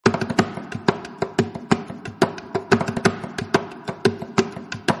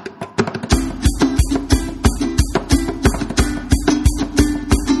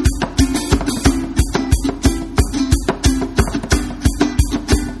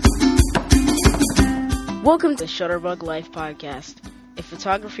Welcome to the Shutterbug Life Podcast. If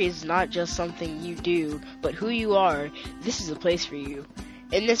photography is not just something you do, but who you are, this is a place for you.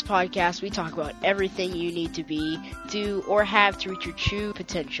 In this podcast, we talk about everything you need to be, do, or have to reach your true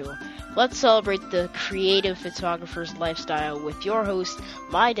potential. Let's celebrate the creative photographer's lifestyle with your host,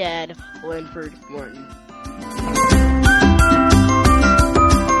 my dad, Linford Morton.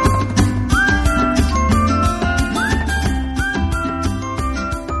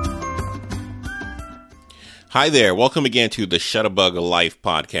 Hi there. Welcome again to the Shutterbug Life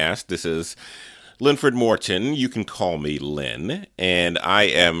Podcast. This is Linford Morton. You can call me Lynn. And I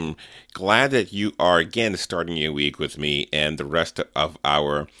am glad that you are again starting your week with me and the rest of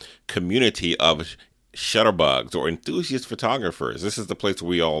our community of shutterbugs or enthusiast photographers. This is the place where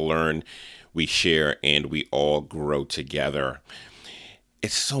we all learn, we share, and we all grow together.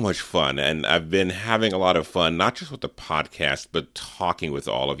 It's so much fun, and I've been having a lot of fun, not just with the podcast, but talking with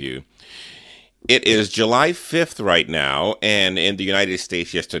all of you. It is July 5th right now, and in the United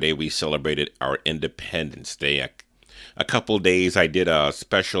States yesterday, we celebrated our Independence Day. A couple days, I did a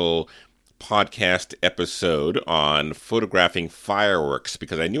special podcast episode on photographing fireworks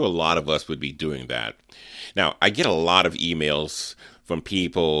because I knew a lot of us would be doing that. Now, I get a lot of emails from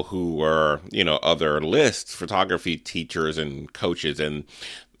people who were, other lists, photography teachers and coaches, and,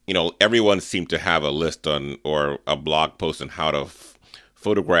 everyone seemed to have a list on or a blog post on how to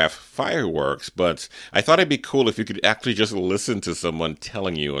photograph fireworks, but I thought it'd be cool if you could actually just listen to someone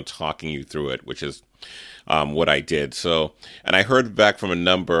telling you and talking you through it, which is what I did. So, and I heard back from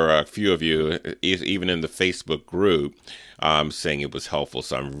a few of you, even in the Facebook group, saying it was helpful.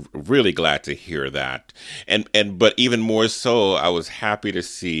 So I'm really glad to hear that. But even more so, I was happy to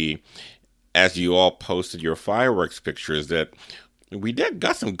see, as you all posted your fireworks pictures, that we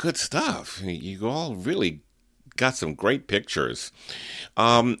got some good stuff. You all really got some great pictures.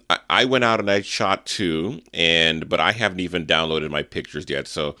 I went out and I shot two, but I haven't even downloaded my pictures yet.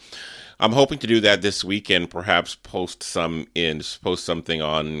 So I'm hoping to do that this weekend. Perhaps post something in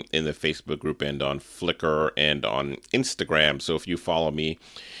the Facebook group and on Flickr and on Instagram. So if you follow me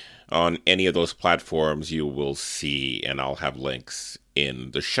on any of those platforms, you will see, and I'll have links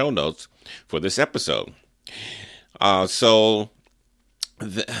in the show notes for this episode.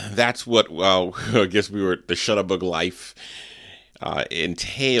 That's what, I guess the Shutterbug Life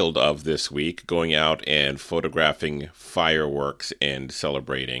entailed of this week, going out and photographing fireworks and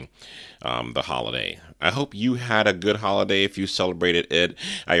celebrating the holiday. I hope you had a good holiday if you celebrated it.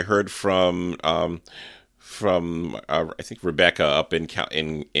 I heard from I think Rebecca up in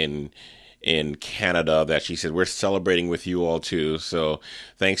Canada that she said, we're celebrating with you all too. So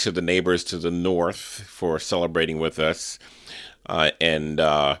thanks to the neighbors to the north for celebrating with us. And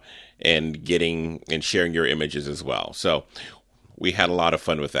getting and sharing your images as well. So we had a lot of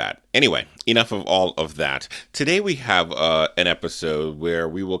fun with that. Anyway, enough of all of that. Today we have an episode where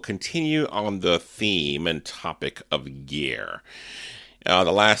we will continue on the theme and topic of gear. The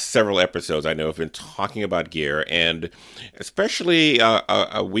last several episodes I know have been talking about gear, and especially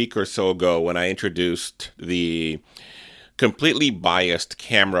a week or so ago when I introduced the completely biased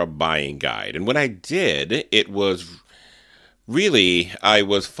camera buying guide. And when I did, it was really, I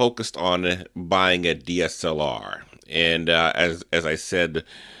was focused on buying a DSLR, and as I said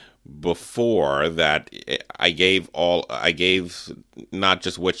before, that I gave not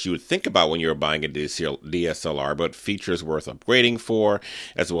just what you would think about when you're buying a DSLR, but features worth upgrading for,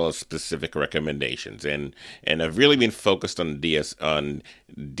 as well as specific recommendations. And I've really been focused on DSLR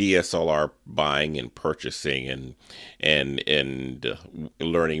buying and purchasing and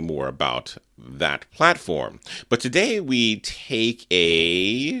learning more about that platform. But today we take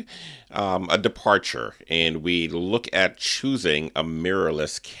a departure, and we look at choosing a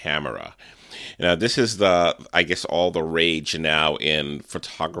mirrorless camera. Now, this is all the rage now in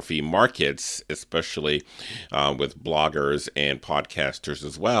photography markets, especially with bloggers and podcasters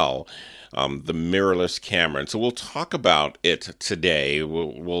as well. The mirrorless camera. And so we'll talk about it today.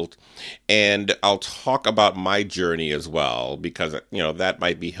 And I'll talk about my journey as well, because, that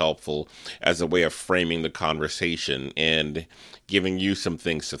might be helpful as a way of framing the conversation and giving you some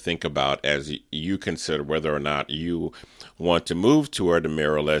things to think about as you consider whether or not you want to move toward a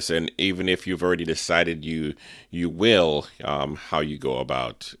mirrorless, and even if you've already decided you will, how you go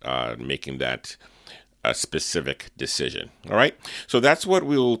about making that a specific decision. All right. So that's what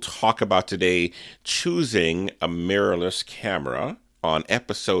we'll talk about today, choosing a mirrorless camera on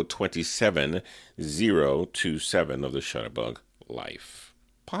episode 27027 of the Shutterbug Life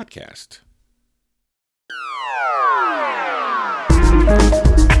Podcast.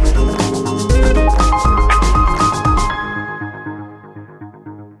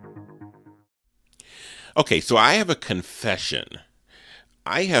 Okay, so I have a confession.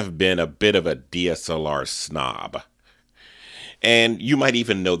 I have been a bit of a DSLR snob. And you might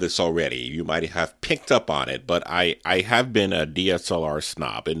even know this already. You might have picked up on it, but I have been a DSLR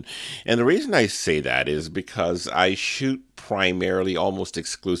snob. And the reason I say that is because I shoot primarily, almost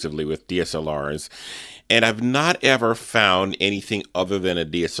exclusively with DSLRs. And I've not ever found anything other than a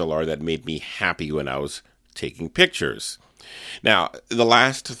DSLR that made me happy when I was taking pictures. Now, the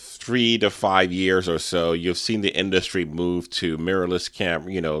last 3 to 5 years or so, you've seen the industry move to mirrorless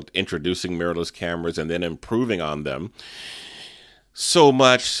introducing mirrorless cameras and then improving on them. So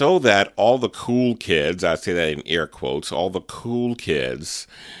much so that all the cool kids, I say that in air quotes, all the cool kids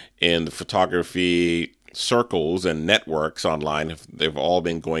in the photography circles and networks online, they've all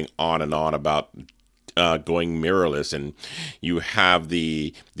been going on and on about going mirrorless, and you have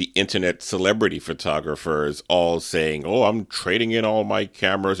the internet celebrity photographers all saying, "Oh, I'm trading in all my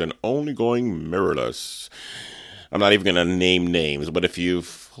cameras and only going mirrorless." I'm not even going to name names, but if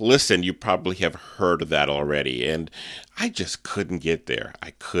you've listened, you probably have heard of that already. And I just couldn't get there.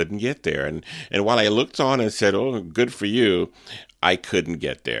 I couldn't get there. And while I looked on and said, "Oh, good for you," I couldn't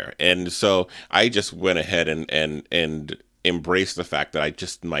get there. And so I just went ahead and embraced the fact that I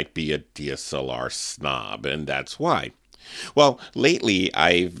just might be a DSLR snob, and that's why. Well, lately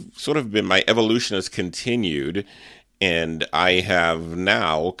my evolution has continued, and I have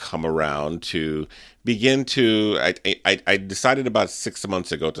now come around to begin to, I decided about 6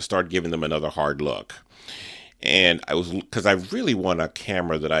 months ago to start giving them another hard look. And because I really want a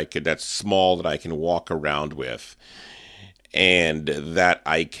camera that's small, that I can walk around with, and that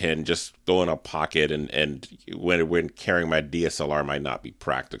I can just throw in a pocket, and when carrying my DSLR might not be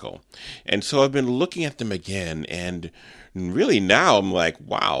practical. And so I've been looking at them again, and really now I'm like,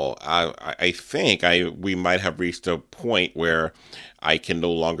 wow, I think we might have reached a point where I can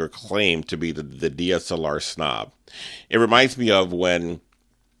no longer claim to be the DSLR snob. It reminds me of when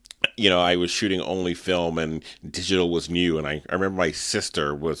I was shooting only film and digital was new, and I remember my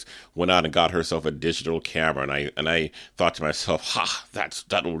sister went out and got herself a digital camera, and I thought to myself,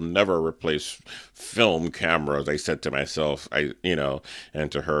 that will never replace film cameras. I said to myself,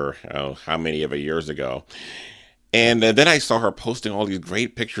 and to her, how many of years ago. And then I saw her posting all these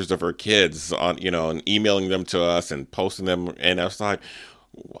great pictures of her kids and emailing them to us and posting them, and I was like,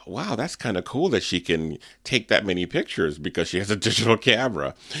 wow, that's kind of cool that she can take that many pictures because she has a digital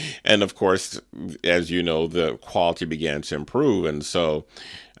camera. And of course, as you know, the quality began to improve. And so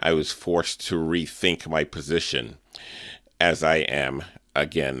I was forced to rethink my position, as I am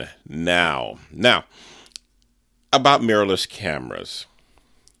again now. Now, about mirrorless cameras.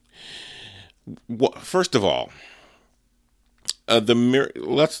 First of all,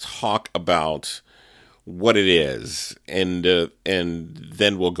 let's talk about what it is, and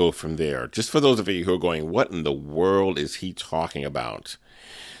then we'll go from there. Just for those of you who are going, what in the world is he talking about?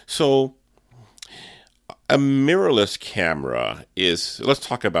 So, a mirrorless camera let's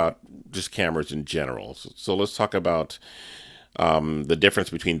talk about just cameras in general. So let's talk about the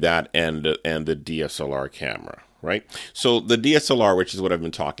difference between that and the DSLR camera. Right? So the DSLR, which is what I've been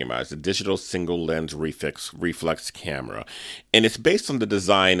talking about, is a digital single lens reflex camera. And it's based on the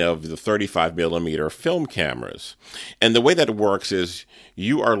design of the 35 millimeter film cameras. And the way that it works is when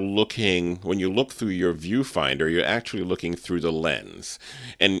you look through your viewfinder, you're actually looking through the lens.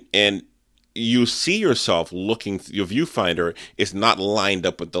 And you see yourself looking, your viewfinder is not lined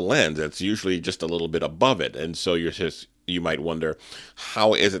up with the lens. It's usually just a little bit above it. And so you might wonder,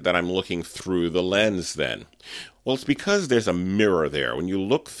 how is it that I'm looking through the lens then? Well, it's because there's a mirror there. When you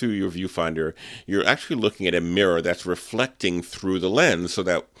look through your viewfinder, you're actually looking at a mirror that's reflecting through the lens, so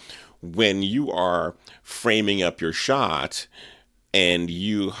that when you are framing up your shot and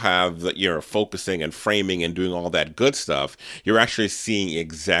you're focusing and framing and doing all that good stuff, you're actually seeing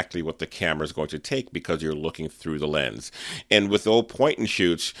exactly what the camera is going to take because you're looking through the lens. And with the old point and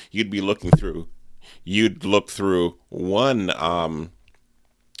shoots, you'd look through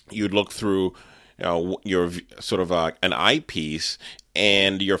your sort of an eyepiece,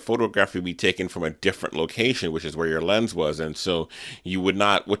 and your photograph would be taken from a different location, which is where your lens was. And so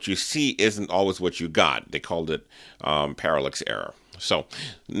what you see isn't always what you got. They called it parallax error. So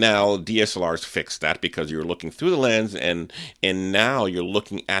now DSLRs fix that because you're looking through the lens, and now you're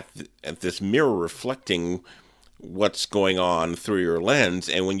looking at this mirror reflecting what's going on through your lens.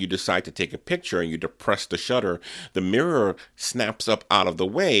 And when you decide to take a picture and you depress the shutter, the mirror snaps up out of the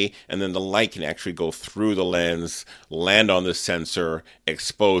way, and then the light can actually go through the lens, land on the sensor,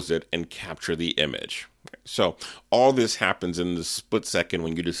 expose it, and capture the image. So all this happens in the split second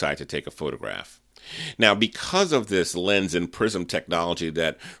when you decide to take a photograph. Now, because of this lens and prism technology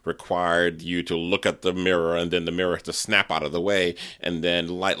that required you to look at the mirror and then the mirror to snap out of the way and then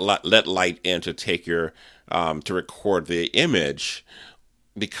let light in to take your to record the image,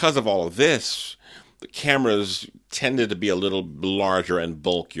 because of all of this, the cameras tended to be a little larger and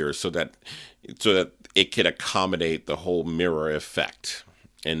bulkier so that it could accommodate the whole mirror effect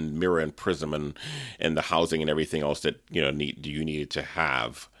and mirror and prism and the housing and everything else that you needed to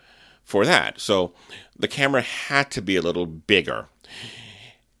have for that. So the camera had to be a little bigger.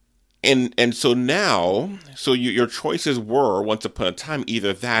 And so now, your choices were, once upon a time,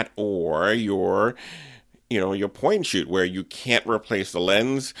 either that or your point and shoot, where you can't replace the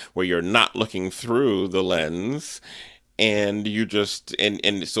lens, where you're not looking through the lens, and you just,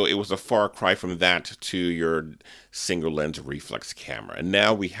 and so it was a far cry from that to your single lens reflex camera. And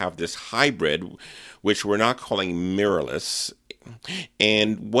now we have this hybrid, which we're not calling mirrorless.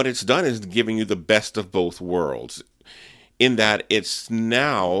 And what it's done is giving you the best of both worlds, in that it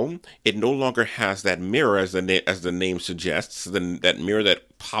no longer has that mirror, as the name suggests, that mirror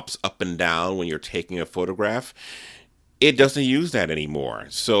that pops up and down when you're taking a photograph. It doesn't use that anymore.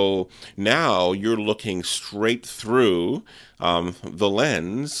 So now you're looking straight through the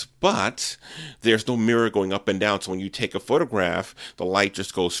lens, but there's no mirror going up and down. So when you take a photograph, the light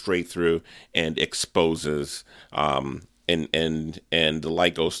just goes straight through and exposes, and the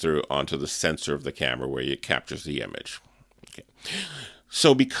light goes through onto the sensor of the camera where it captures the image. Okay.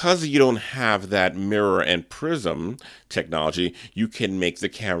 So because you don't have that mirror and prism technology, you can make the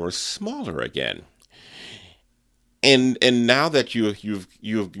camera smaller again. And now that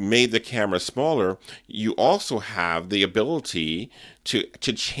you've made the camera smaller, you also have the ability to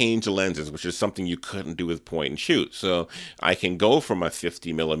change lenses, which is something you couldn't do with point and shoot. So I can go from a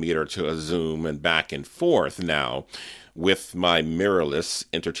 50 millimeter to a zoom and back and forth now with my mirrorless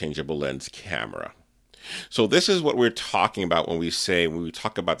interchangeable lens camera. So this is what we're talking about when we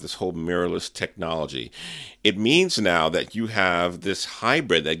talk about this whole mirrorless technology. It means now that you have this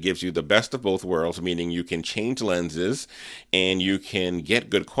hybrid that gives you the best of both worlds, meaning you can change lenses and you can get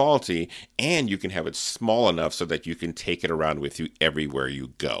good quality, and you can have it small enough so that you can take it around with you everywhere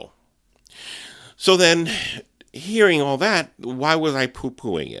you go. So then, hearing all that, why was I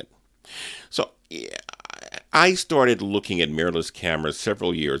poo-pooing it? So I started looking at mirrorless cameras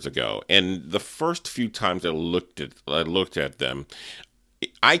several years ago, and the first few times I looked at them,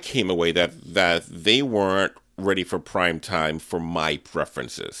 I came away that they weren't ready for prime time for my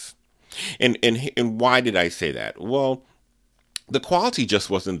preferences. And why did I say that? Well, the quality just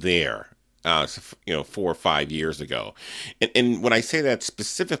wasn't there. 4 or 5 years ago. And when I say that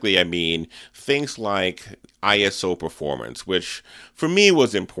specifically, I mean things like ISO performance, which for me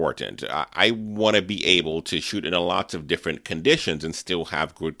was important. I want to be able to shoot in lots of different conditions and still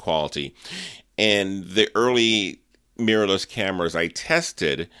have good quality. And the early mirrorless cameras I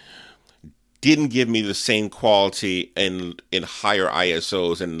tested didn't give me the same quality in higher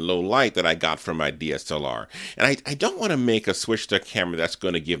ISOs and low light that I got from my DSLR. And I don't want to make a switch to a camera that's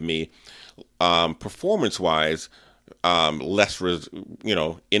going to give me performance-wise,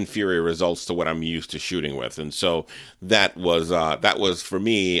 inferior results to what I'm used to shooting with, and so that was for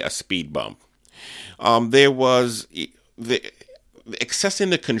me a speed bump. There was accessing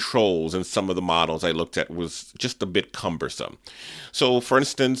the controls in some of the models I looked at was just a bit cumbersome. So, for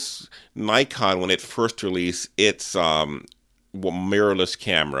instance, Nikon, when it first released its mirrorless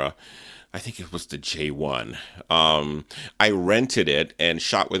camera, I think it was the J1. I rented it and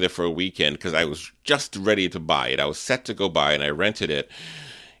shot with it for a weekend because I was just ready to buy it. I was set to go buy it, and I rented it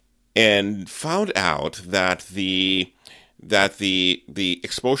and found out that the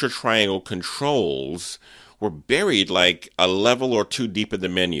exposure triangle controls were buried like a level or two deep in the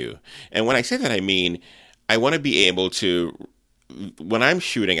menu. And when I say that, I mean I want to be able to, when I'm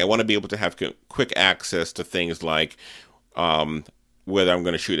shooting, I want to be able to have quick access to things like whether I'm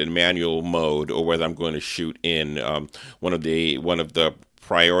going to shoot in manual mode or whether I'm going to shoot in one of the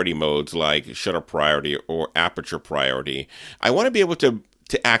priority modes like shutter priority or aperture priority. I want to be able to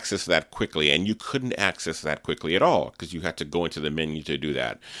access that quickly, and you couldn't access that quickly at all because you had to go into the menu to do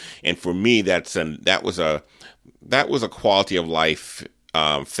that. And for me, that was a quality of life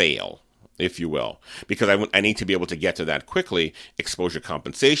fail, if you will, because I need to be able to get to that quickly. Exposure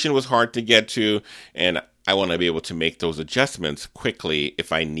compensation was hard to get to, and I want to be able to make those adjustments quickly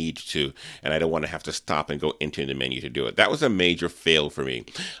if I need to, and I don't want to have to stop and go into the menu to do it. That was a major fail for me.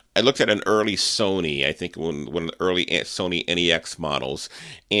 I looked at an early Sony, I think one of the early Sony NEX models,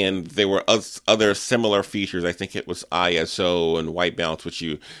 and there were other similar features. I think it was ISO and white balance, which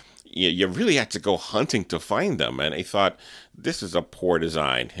you really had to go hunting to find them. And I thought, this is a poor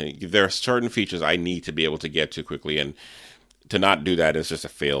design. There are certain features I need to be able to get to quickly, and to not do that is just a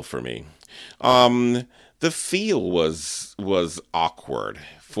fail for me. The feel was awkward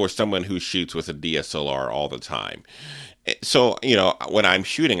for someone who shoots with a DSLR all the time. So, when I'm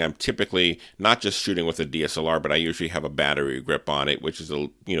shooting, I'm typically not just shooting with a DSLR, but I usually have a battery grip on it, which is the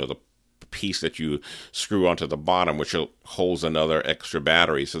piece that you screw onto the bottom, which holds another extra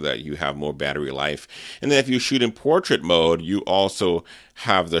battery so that you have more battery life. And then if you shoot in portrait mode, you also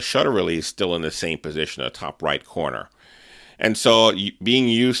have the shutter release still in the same position, the top right corner. And so being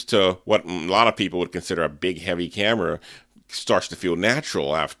used to what a lot of people would consider a big, heavy camera starts to feel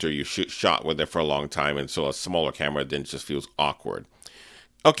natural after you shot with it for a long time. And so a smaller camera then just feels awkward.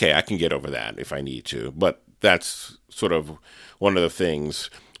 Okay, I can get over that if I need to. But that's sort of one of the things.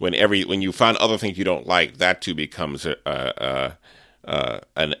 When you find other things you don't like, that too becomes an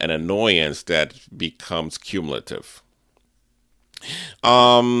annoyance that becomes cumulative.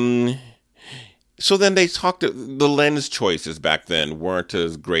 So then they talked, the lens choices back then weren't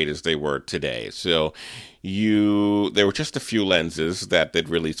as great as they were today. So there were just a few lenses that they'd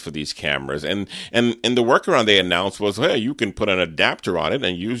released for these cameras. And the workaround they announced was, hey, you can put an adapter on it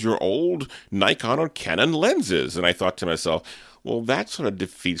and use your old Nikon or Canon lenses. And I thought to myself, well, that sort of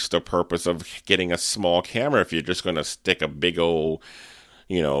defeats the purpose of getting a small camera if you're just going to stick a big old,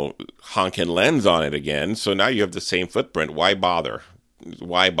 honking lens on it again. So now you have the same footprint. Why bother?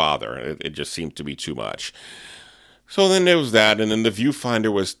 It just seemed to be too much. So then there was that, and then the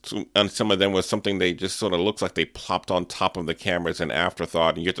viewfinder on some of them was something they just sort of looks like they plopped on top of the camera as an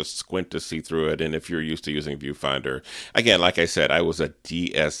afterthought, and you have to squint to see through it. And if you're used to using viewfinder, again, like I said, I was a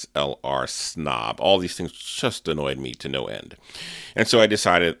DSLR snob. All these things just annoyed me to no end. And so I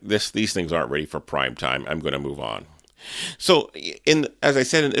decided these things aren't ready for prime time. I'm going to move on. So, as I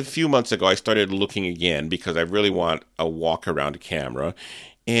said, a few months ago, I started looking again because I really want a walk-around camera,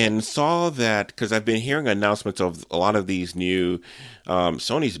 and saw that, because I've been hearing announcements of a lot of these new,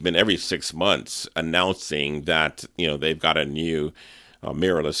 Sony's been every 6 months announcing that, they've got a new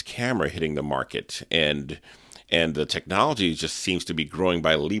mirrorless camera hitting the market, and the technology just seems to be growing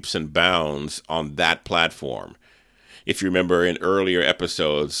by leaps and bounds on that platform. If you remember in earlier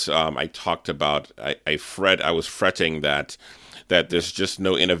episodes, I talked about, I was fretting that there's just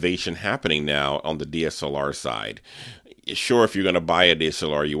no innovation happening now on the DSLR side. Sure, if you're going to buy a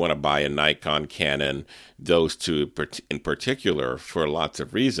DSLR, you want to buy a Nikon, Canon, those two in particular for lots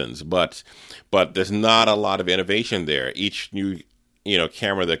of reasons. But there's not a lot of innovation there. Each new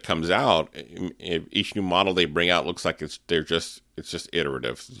camera that comes out, each new model they bring out looks like it's just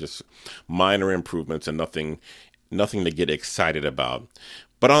iterative, it's just minor improvements and nothing to get excited about.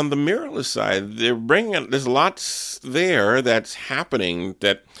 But on the mirrorless side, there's lots there that's happening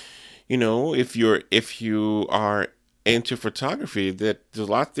that, if you are into photography, that there's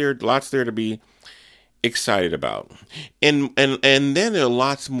lots there to be excited about. And then there are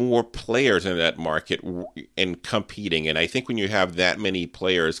lots more players in that market and competing. And I think when you have that many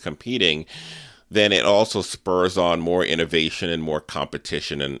players competing, then it also spurs on more innovation and more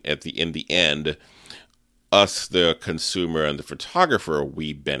competition. And in the end, us, the consumer and the photographer,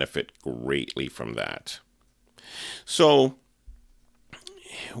 we benefit greatly from that. So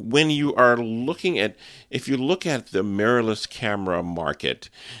when you are if you look at the mirrorless camera market,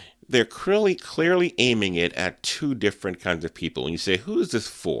 they're clearly aiming it at two different kinds of people. And you say, who is this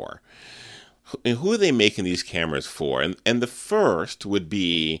for? And who are they making these cameras for? And the first would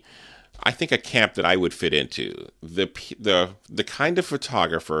be, I think, a camp that I would fit into. The kind of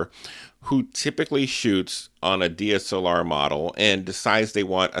photographer who typically shoots on a DSLR model and decides they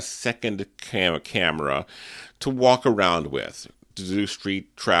want a second camera to walk around with, to do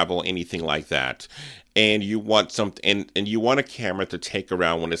street travel, anything like that. And you want and you want a camera to take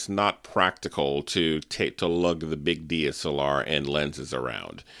around when it's not practical to lug the big DSLR and lenses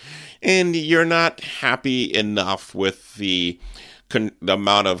around. And you're not happy enough with the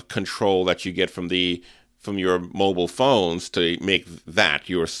amount of control that you get from your mobile phones to make that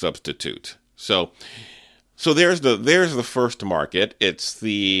your substitute. So there's the first market. It's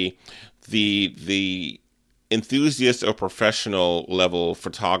the enthusiast or professional level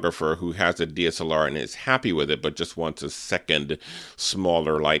photographer who has a DSLR and is happy with it, but just wants a second,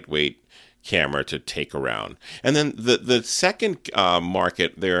 smaller, lightweight camera to take around. And then the second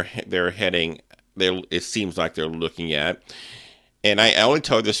market it seems like they're looking at. And I only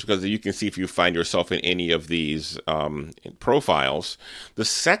tell you this because you can see if you find yourself in any of these profiles. The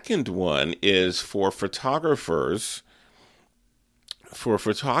second one is for photographers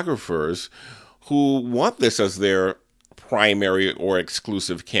who want this as their primary or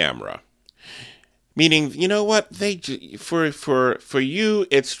exclusive camera. Meaning, you know what? For you,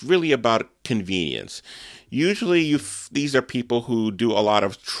 it's really about convenience. Usually, these are people who do a lot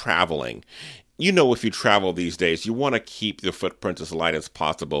of traveling. You know, if you travel these days, you want to keep your footprint as light as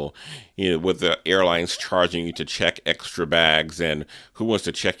possible. You know, with the airlines charging you to check extra bags, and who wants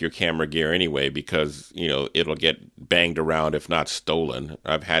to check your camera gear anyway? Because you know it'll get banged around if not stolen.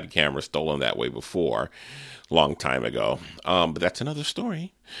 I've had cameras stolen that way before, long time ago. But that's another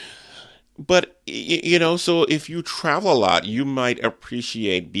story. But, you know, so if you travel a lot, you might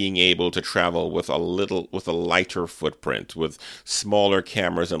appreciate being able to travel with a lighter footprint, with smaller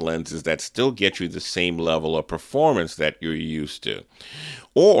cameras and lenses that still get you the same level of performance that you're used to.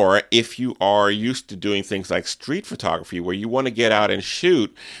 Or if you are used to doing things like street photography where you want to get out and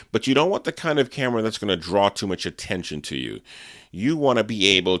shoot, but you don't want the kind of camera that's going to draw too much attention to you. You want to be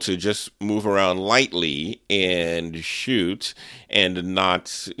able to just move around lightly and shoot and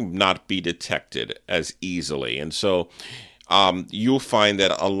not be detected as easily. And so you'll find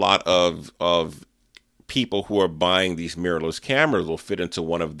that a lot of people who are buying these mirrorless cameras will fit into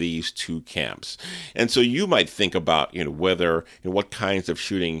one of these two camps. And so you might think about, you know, whether, you know, what kinds of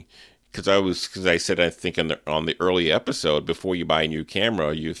shooting. Because I said, I think on the early episode, before you buy a new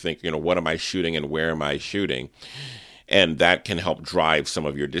camera, you think, you know, what am I shooting and where am I shooting? And that can help drive some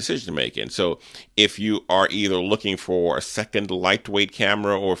of your decision making. So if you are either looking for a second lightweight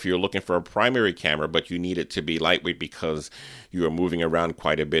camera, or if you're looking for a primary camera, but you need it to be lightweight because you are moving around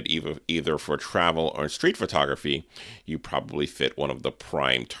quite a bit, either for travel or street photography, you probably fit one of the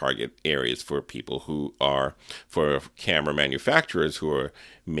prime target areas for camera manufacturers who are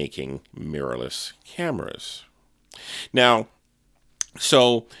making mirrorless cameras. Now,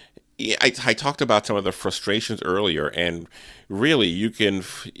 so I talked about some of the frustrations earlier, and really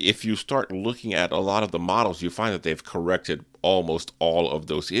if you start looking at a lot of the models, you find that they've corrected almost all of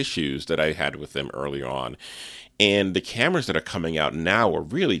those issues that I had with them earlier on. And the cameras that are coming out now are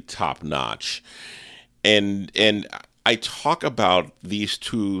really top notch. And I talk about these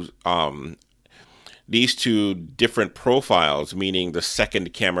two different profiles, meaning the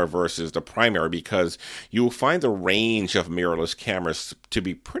second camera versus the primary, because you'll find the range of mirrorless cameras to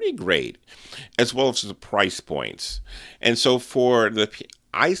be pretty great, as well as the price points. And so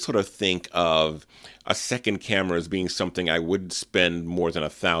I sort of think of a second camera as being something I wouldn't spend more than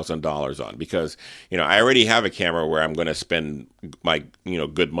 $1,000 on, because, you know, I already have a camera where I'm going to spend my, you know,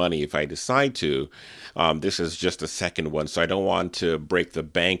 good money if I decide to. This is just a second one, so I don't want to break the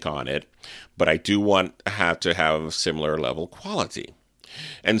bank on it, but I do want to have similar level quality.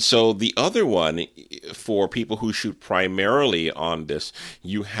 And so the other one, for people who shoot primarily on this,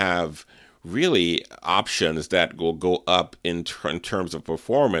 you have really options that will go up in terms of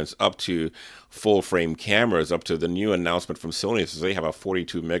performance, up to full frame cameras, up to the new announcement from Sony. So they have a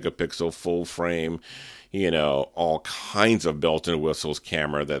 42 megapixel full frame, you know, all kinds of bells and whistles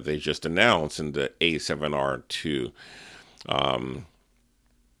camera that they just announced in the A7R2.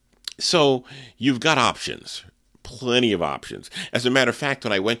 So you've got options. Plenty of options. As a matter of fact,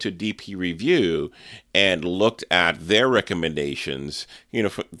 when I went to DP Review and looked at their recommendations, you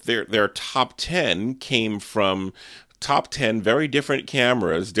know, their top 10 came from top 10 very different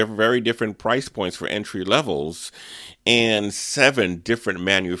cameras, very different price points for entry levels, and 7 different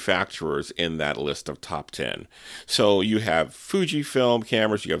manufacturers in that list of top 10. So you have Fujifilm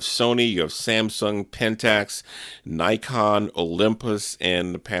cameras, you have Sony, you have Samsung, Pentax, Nikon, Olympus,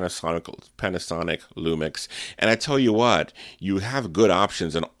 and Panasonic Lumix. And I tell you what, you have good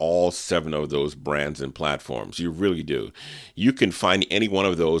options in all 7 of those brands and platforms. You really do. You can find any one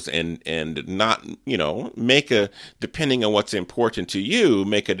of those and not, you know, depending on what's important to you,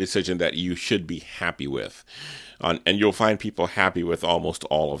 make a decision that you should be happy with. And you'll find people happy with almost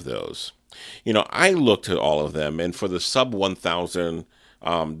all of those. You know, I looked at all of them, and for the sub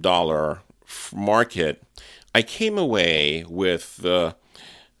 $1,000 market, I came away with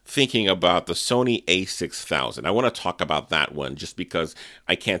thinking about the Sony a6000. I want to talk about that one just because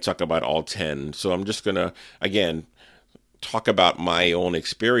I can't talk about all 10. So I'm just going to, again, talk about my own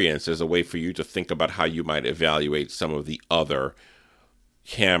experience as a way for you to think about how you might evaluate some of the other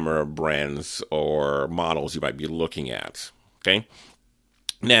camera brands or models you might be looking at. Okay.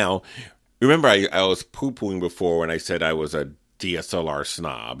 Now, remember I was poo-pooing before when I said I was a DSLR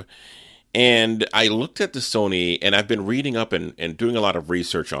snob. And I looked at the Sony, and I've been reading up and doing a lot of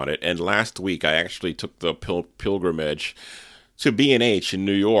research on it. And last week, I actually took the pilgrimage to B&H in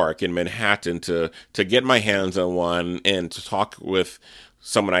New York, in Manhattan, to get my hands on one and to talk with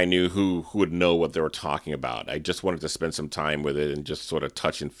someone I knew who would know what they were talking about. I just wanted to spend some time with it and just sort of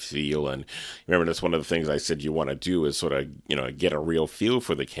touch and feel. And remember, that's one of the things I said you want to do is sort of, get a real feel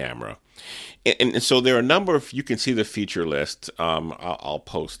for the camera. And so there are a number of, you can see the feature list. I'll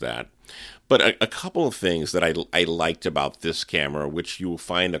post that. But a couple of things that I liked about this camera, which you will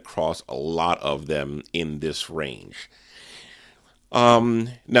find across a lot of them in this range.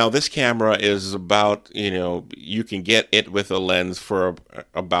 Now this camera is about, you can get it with a lens for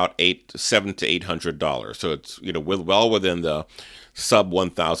about $700 to $800. So it's, well within the sub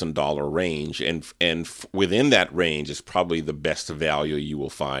 $1,000 range, and within that range is probably the best value you will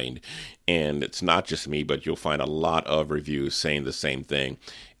find. And it's not just me, but you'll find a lot of reviews saying the same thing.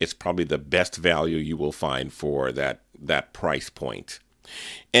 It's probably the best value you will find for that price point.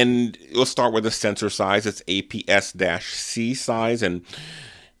 And we'll start with the sensor size. It's APS-C size, and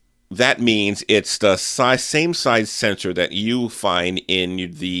that means it's the same size sensor that you find in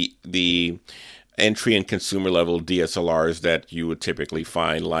the entry and consumer level DSLRs that you would typically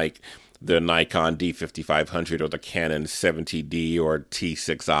find, like the Nikon D5500 or the Canon 70D or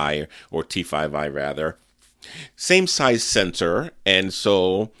T6i or T5i rather. Same size sensor, and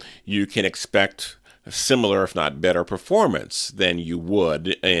so you can expect similar, if not better, performance than you would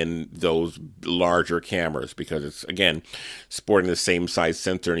in those larger cameras, because it's, again, sporting the same size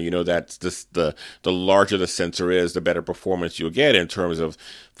sensor, and that's the larger the sensor is, the better performance you'll get in terms of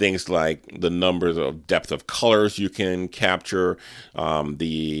things like the numbers of depth of colors you can capture,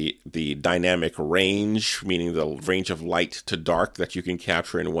 the dynamic range, meaning the range of light to dark that you can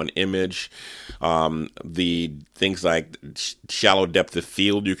capture in one image, the things like shallow depth of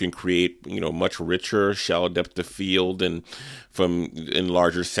field. You can create much richer shallow depth of field and in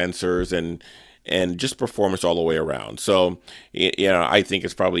larger sensors, and just performance all the way around. So, I think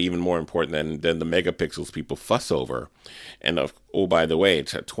it's probably even more important than the megapixels people fuss over. And oh, by the way,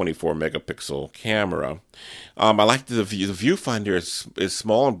 it's a 24 megapixel camera. I like the viewfinder is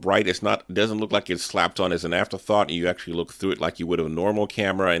small and bright. It doesn't look like it's slapped on as an afterthought. You actually look through it like you would a normal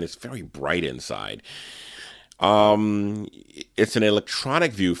camera, and it's very bright inside. It's an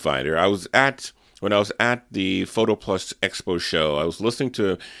electronic viewfinder. When I was at the Photo Plus Expo show, I was listening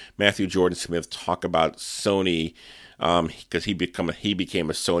to Matthew Jordan Smith talk about Sony, because he became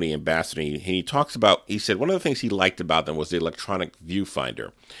a Sony ambassador. And he said one of the things he liked about them was the electronic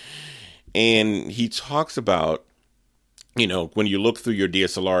viewfinder. And he talks about, when you look through your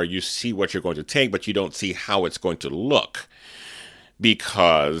DSLR, you see what you're going to take, but you don't see how it's going to look,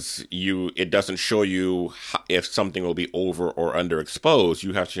 because it doesn't show you if something will be over or underexposed.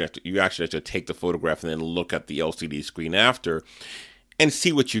 You actually have to take the photograph and then look at the LCD screen after and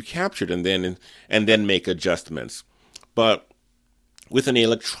see what you captured, and then make adjustments. But with an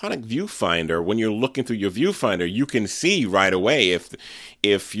electronic viewfinder, when you're looking through your viewfinder, you can see right away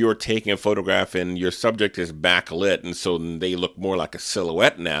if you're taking a photograph and your subject is backlit, and so they look more like a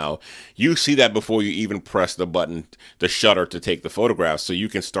silhouette now. You see that before you even press the shutter to take the photograph, so you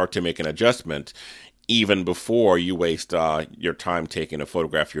can start to make an adjustment even before you waste your time taking a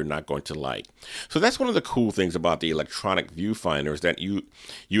photograph you're not going to like. So that's one of the cool things about the electronic viewfinder, is that you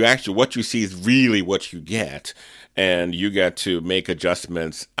actually, what you see is really what you get, and you get to make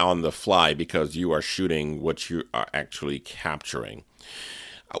adjustments on the fly because you are shooting what you are actually capturing.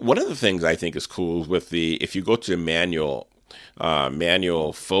 One of the things I think is cool if you go to manual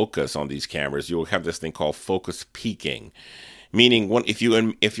focus on these cameras, you'll have this thing called focus peaking. Meaning, if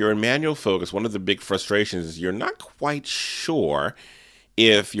you're in manual focus, one of the big frustrations is you're not quite sure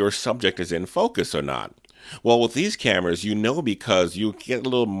if your subject is in focus or not. Well, with these cameras, because you get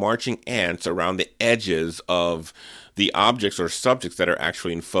little marching ants around the edges of the objects or subjects that are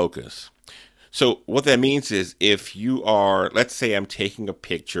actually in focus. So what that means is, if you are, let's say I'm taking a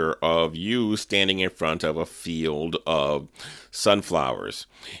picture of you standing in front of a field of sunflowers,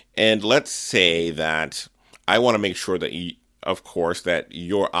 and let's say that I want to make sure that of course, that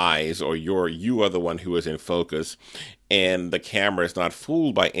your eyes or you are the one who is in focus, and the camera is not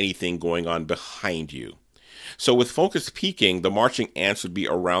fooled by anything going on behind you. So with focus peaking, the marching ants would be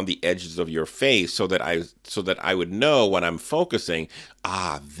around the edges of your face, so that I would know when I'm focusing,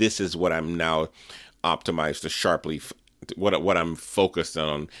 this is what I'm now optimized to sharply, what I'm focused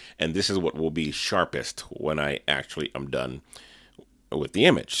on, and this is what will be sharpest when I actually am done with the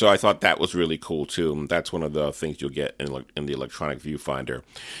image. So I thought that was really cool too. That's one of the things you'll get in the electronic viewfinder.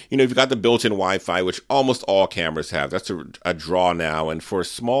 You've got the built-in Wi-Fi, which almost all cameras have. That's a draw now. And for a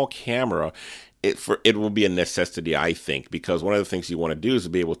small camera, it will be a necessity, I think, because one of the things you want to do is to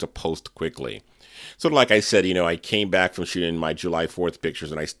be able to post quickly. So like I said, I came back from shooting my July 4th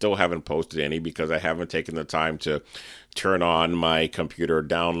pictures, and I still haven't posted any because I haven't taken the time to turn on my computer,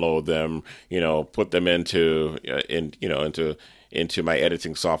 download them, put them into my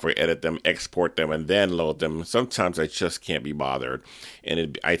editing software, edit them, export them, and then load them. Sometimes I just can't be bothered,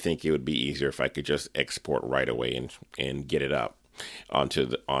 and I think it would be easier if I could just export right away and get it up onto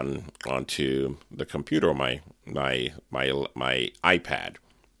the computer or my iPad,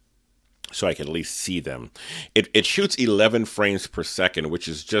 so I can at least see them. It shoots 11 frames per second, which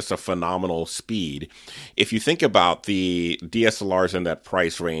is just a phenomenal speed. If you think about the DSLRs in that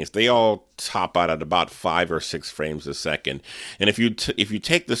price range, they all top out at about 5 or 6 frames a second. And if you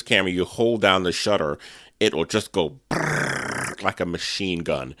take this camera, you hold down the shutter, it will just go like a machine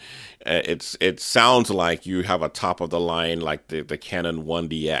gun. It sounds like you have a top of the line like the Canon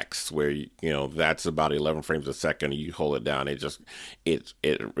 1DX, where that's about 11 frames a second. You hold it down, it's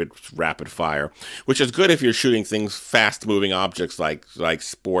rapid fire, which is good if you're shooting things, fast moving objects like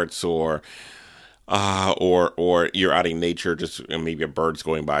sports or you're out in nature, just maybe a bird's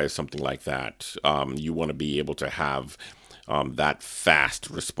going by or something like that. You want to be able to have that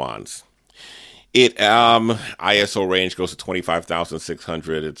fast response. ISO range goes to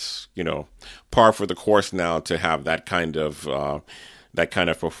 25,600. It's, par for the course now to have that kind of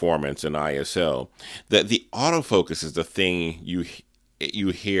performance in ISO. The autofocus is the thing you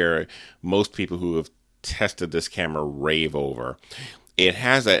hear most people who have tested this camera rave over. It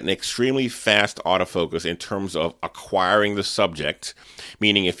has an extremely fast autofocus in terms of acquiring the subject,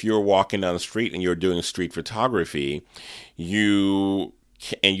 meaning if you're walking down the street and you're doing street photography,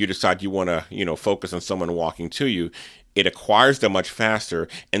 and you decide you want to, focus on someone walking to you, it acquires them much faster,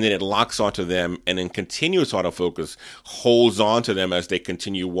 and then it locks onto them, and then continuous autofocus holds on to them as they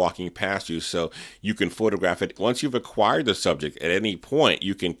continue walking past you, so you can photograph it. Once you've acquired the subject, at any point,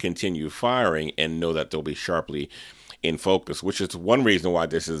 you can continue firing and know that they'll be sharply in focus, which is one reason why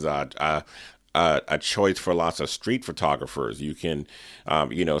this is a choice for lots of street photographers. You can,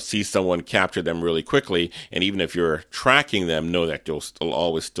 see someone, capture them really quickly, and even if you're tracking them, know that you'll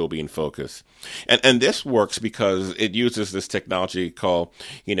always still be in focus. And this works because it uses this technology called,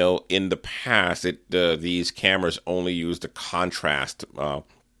 in the past, these cameras only used the contrast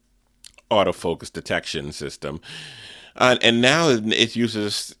autofocus detection system. And now it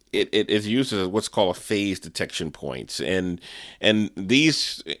uses what's called a phase detection points, and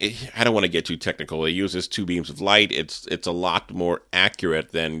these, I don't want to get too technical. It uses two beams of light. It's a lot more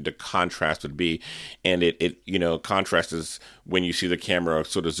accurate than the contrast would be, and it contrast is when you see the camera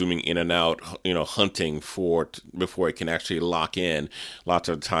sort of zooming in and out, hunting before it can actually lock in. Lots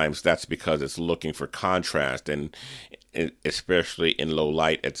of times that's because it's looking for contrast, and especially in low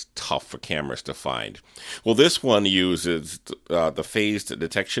light, it's tough for cameras to find. Well, this one uses the phase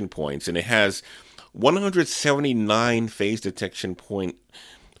detection points, and it has 179 phase detection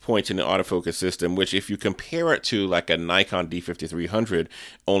points in the autofocus system, which if you compare it to like a Nikon D5300,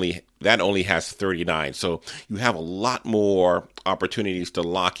 only has 39. So you have a lot more opportunities to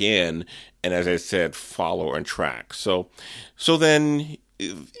lock in, and as I said, follow and track. So then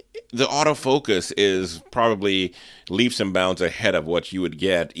the autofocus is probably leaps and bounds ahead of what you would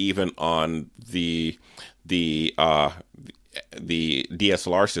get even on the DSLR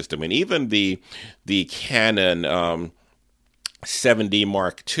system, and even the Canon 7D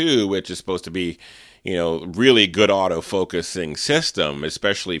Mark II, which is supposed to be really good autofocusing system,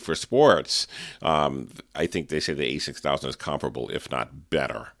 especially for sports. I think they say the A6000 is comparable, if not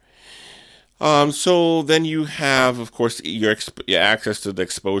better. So then you have, of course, your access to the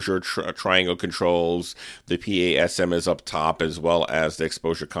exposure triangle controls. The PASM is up top, as well as the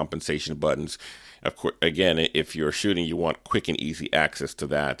exposure compensation buttons. Of course, again, if you're shooting, you want quick and easy access to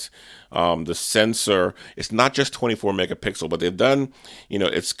that. The sensor, it's not just 24 megapixel, but they've done,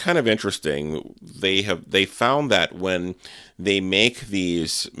 it's kind of interesting. They found that when they make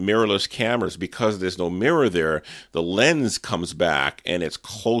these mirrorless cameras, because there's no mirror there, the lens comes back and it's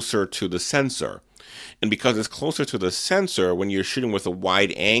closer to the sensor. And because it's closer to the sensor, when you're shooting with a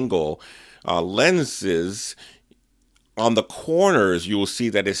wide angle lenses, on the corners, you will see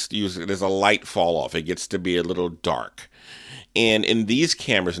that there's a light fall off. It gets to be a little dark. And in these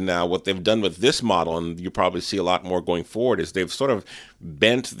cameras now, what they've done with this model, and you probably see a lot more going forward, is they've sort of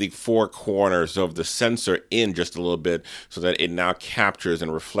bent the four corners of the sensor in just a little bit so that it now captures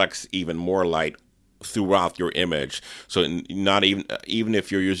and reflects even more light throughout your image. So not even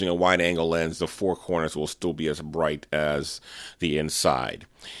if you're using a wide angle lens, the four corners will still be as bright as the inside.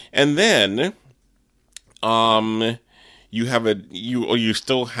 And then you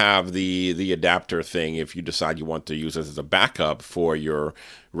still have the adapter thing if you decide you want to use it as a backup for your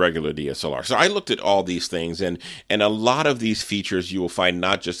regular DSLR. So I looked at all these things, and a lot of these features you will find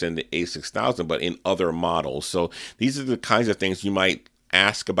not just in the A6000 but in other models. So these are the kinds of things you might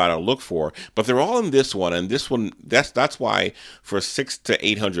ask about or look for, but they're all in this one, and this one that's why for $600 to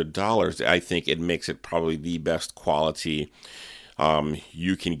 $800 I think it makes it probably the best quality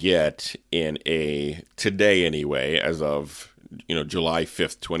you can get in a today anyway, as of July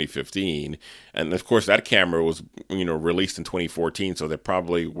 5th 2015. And of course that camera was released in 2014, so they're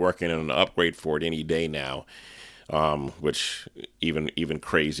probably working on an upgrade for it any day now, which even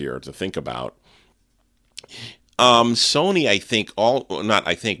crazier to think about. Sony,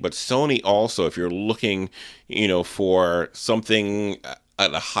 Sony also, if you're looking, for something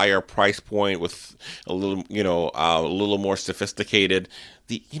at a higher price point with a little more sophisticated,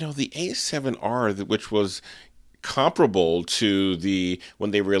 the A7R, which was comparable to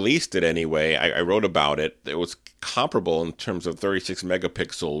when they released it anyway, I wrote about it. It was comparable in terms of 36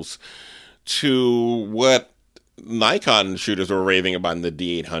 megapixels to what Nikon shooters were raving about in the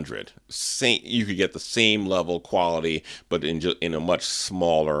D800. You could get the same level quality, but in a much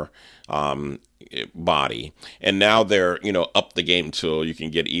smaller body. And now they're up the game till you can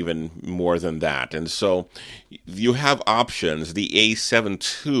get even more than that. And so you have options. The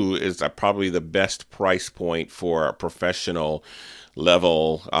A7 II is probably the best price point for a professional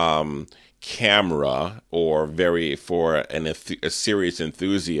level camera, or for a serious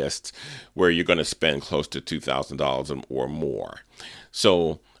enthusiast, where you're going to spend close to $2,000 or more.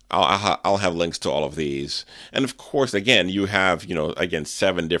 So I'll have links to all of these. And of course, again, you have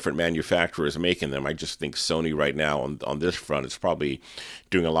 7 different manufacturers making them. I just think Sony right now on this front is probably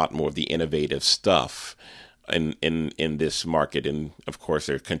doing a lot more of the innovative stuff in this market. And of course,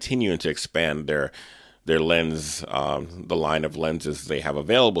 they're continuing to expand their lens, the line of lenses they have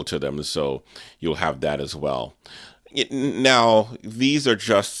available to them. So you'll have that as well. Now, these are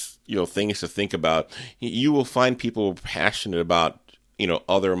just, things to think about. You will find people passionate about,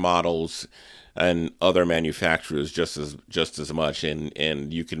 other models and other manufacturers just as much.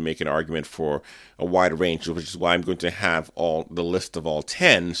 And you can make an argument for a wide range, which is why I'm going to have the list of all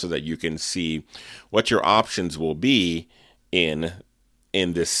 10 so that you can see what your options will be in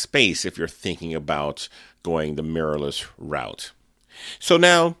this space if you're thinking about going the mirrorless route. So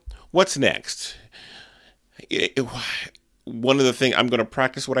now, what's next? One of the things, I'm going to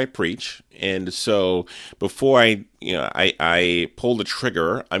practice what I preach, and so before I pull the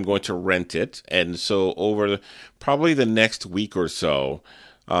trigger, I'm going to rent it. And so over probably the next week or so,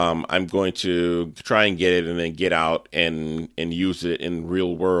 I'm going to try and get it and then get out and use it in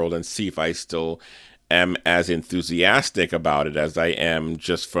real world and see if I still am as enthusiastic about it as I am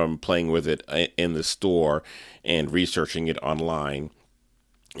just from playing with it in the store and researching it online.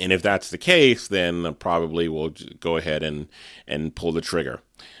 And if that's the case, then probably we'll go ahead and pull the trigger.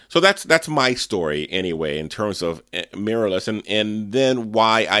 So that's my story anyway in terms of mirrorless, and then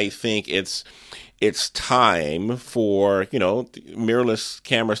why I think it's time for mirrorless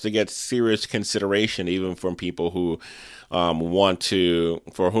cameras to get serious consideration, even from people who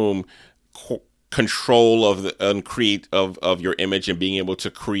for whom control of your image and being able to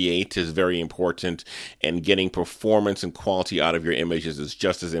create is very important, and getting performance and quality out of your images is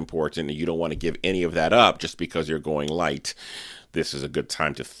just as important, and you don't want to give any of that up just because you're going light. This is a good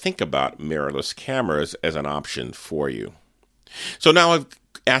time to think about mirrorless cameras as an option for you. So now I'm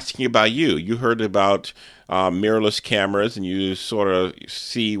asking about you. You heard about mirrorless cameras, and you sort of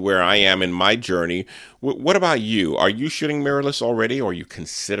see where I am in my journey. What about you? Are you shooting mirrorless already, or are you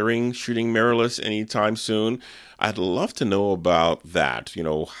considering shooting mirrorless anytime soon? I'd love to know about that.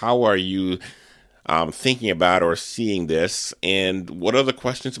 How are you thinking about or seeing this, and what other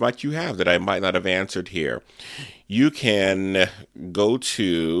questions might you have that I might not have answered here? You can go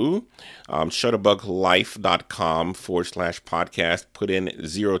to shutterbuglife.com/podcast, put in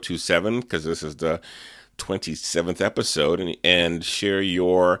 027, because this is the 27th episode, and share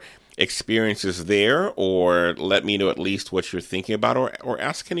your experiences there, or let me know at least what you're thinking about, or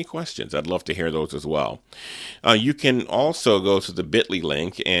ask any questions. I'd love to hear those as well. You can also go to the bit.ly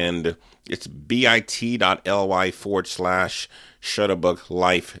link, and it's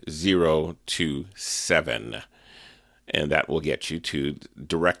bit.ly/shutterbuglife027. And that will get you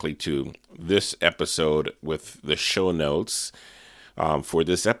directly to this episode with the show notes for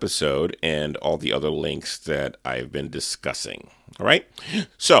this episode and all the other links that I've been discussing. All right?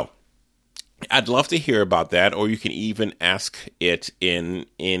 So I'd love to hear about that, or you can even ask it in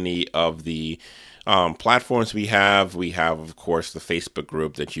any of the platforms we have. We have, of course, the Facebook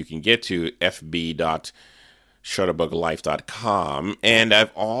group that you can get to, fb.com/shutterbug shutterbuglife.com. And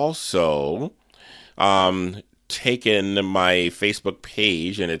I've also taken my Facebook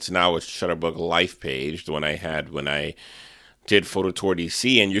page, and it's now a Shutterbug Life page, the one I had when I did Photo Tour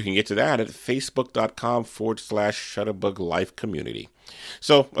DC, and you can get to that at facebook.com/Shutterbug Life Community.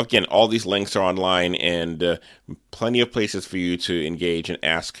 So, again, all these links are online, and plenty of places for you to engage and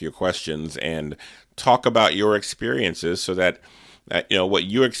ask your questions and talk about your experiences so that what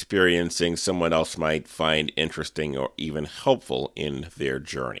you're experiencing, someone else might find interesting or even helpful in their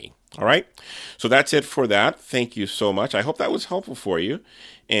journey. All right. So that's it for that. Thank you so much. I hope that was helpful for you.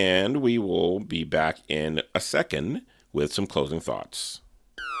 And we will be back in a second with some closing thoughts.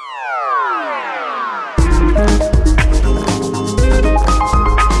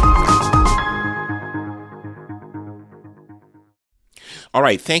 All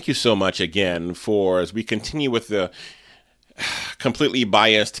right. Thank you so much again as we continue with the completely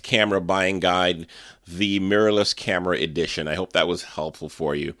biased camera buying guide, the mirrorless camera edition. I hope that was helpful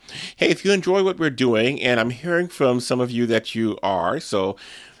for you. Hey, if you enjoy what we're doing, and I'm hearing from some of you that you are, so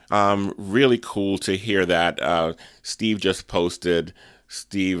really cool to hear that. Steve just posted,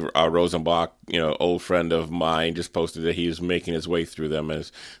 Steve Rosenbach, old friend of mine, just posted that he's making his way through them. And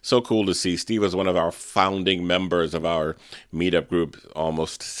it's so cool to see. Steve was one of our founding members of our meetup group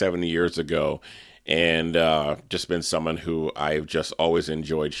almost 70 years ago. And just been someone who I've just always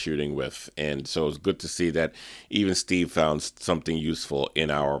enjoyed shooting with. And so it's good to see that even Steve found something useful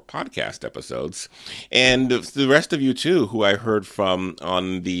in our podcast episodes. And the rest of you, too, who I heard from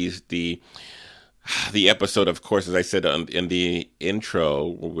on the episode, of course, as I said in the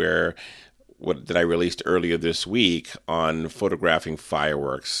intro, that I released earlier this week on photographing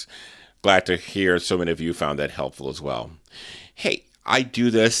fireworks. Glad to hear so many of you found that helpful as well. Hey, I do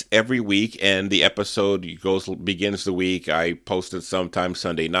this every week, and the episode begins the week. I post it sometime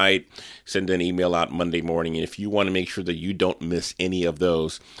Sunday night, send an email out Monday morning. And if you want to make sure that you don't miss any of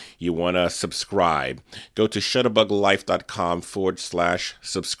those, you want to subscribe. Go to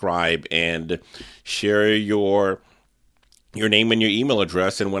shutterbuglife.com/subscribe and share your name and your email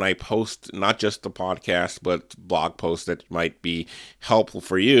address. And when I post not just the podcast, but blog posts that might be helpful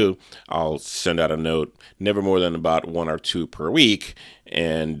for you, I'll send out a note, never more than about 1 or 2 per week,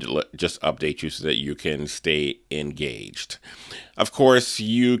 and just update you so that you can stay engaged. Of course,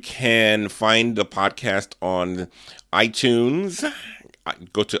 you can find the podcast on iTunes.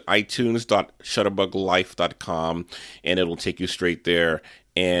 Go to itunes.shutterbuglife.com, and it'll take you straight there.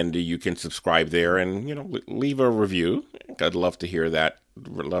 And you can subscribe there and, leave a review. I'd love to hear that.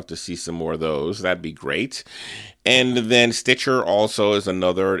 Would love to see some more of those. That'd be great. And then Stitcher also is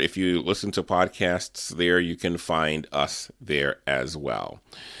another. If you listen to podcasts there, you can find us there as well.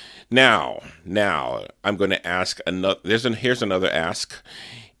 Now I'm going to ask another. Here's another ask.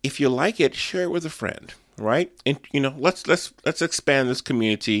 If you like it, share it with a friend. Right? And, let's expand this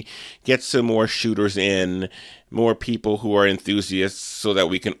community, get some more shooters in, more people who are enthusiasts so that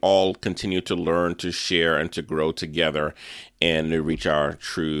we can all continue to learn, to share, and to grow together and to reach our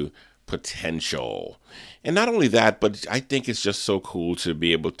true potential. And not only that, but I think it's just so cool to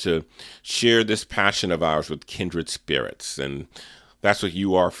be able to share this passion of ours with kindred spirits. And that's what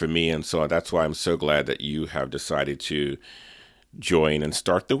you are for me. And so that's why I'm so glad that you have decided to join and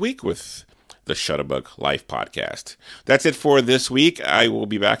start the week with the Shutterbug Life podcast. That's it for this week. I will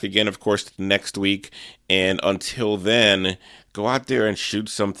be back again, of course, next week. And until then, go out there and shoot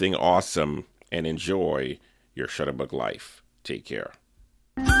something awesome and enjoy your Shutterbug life. Take care.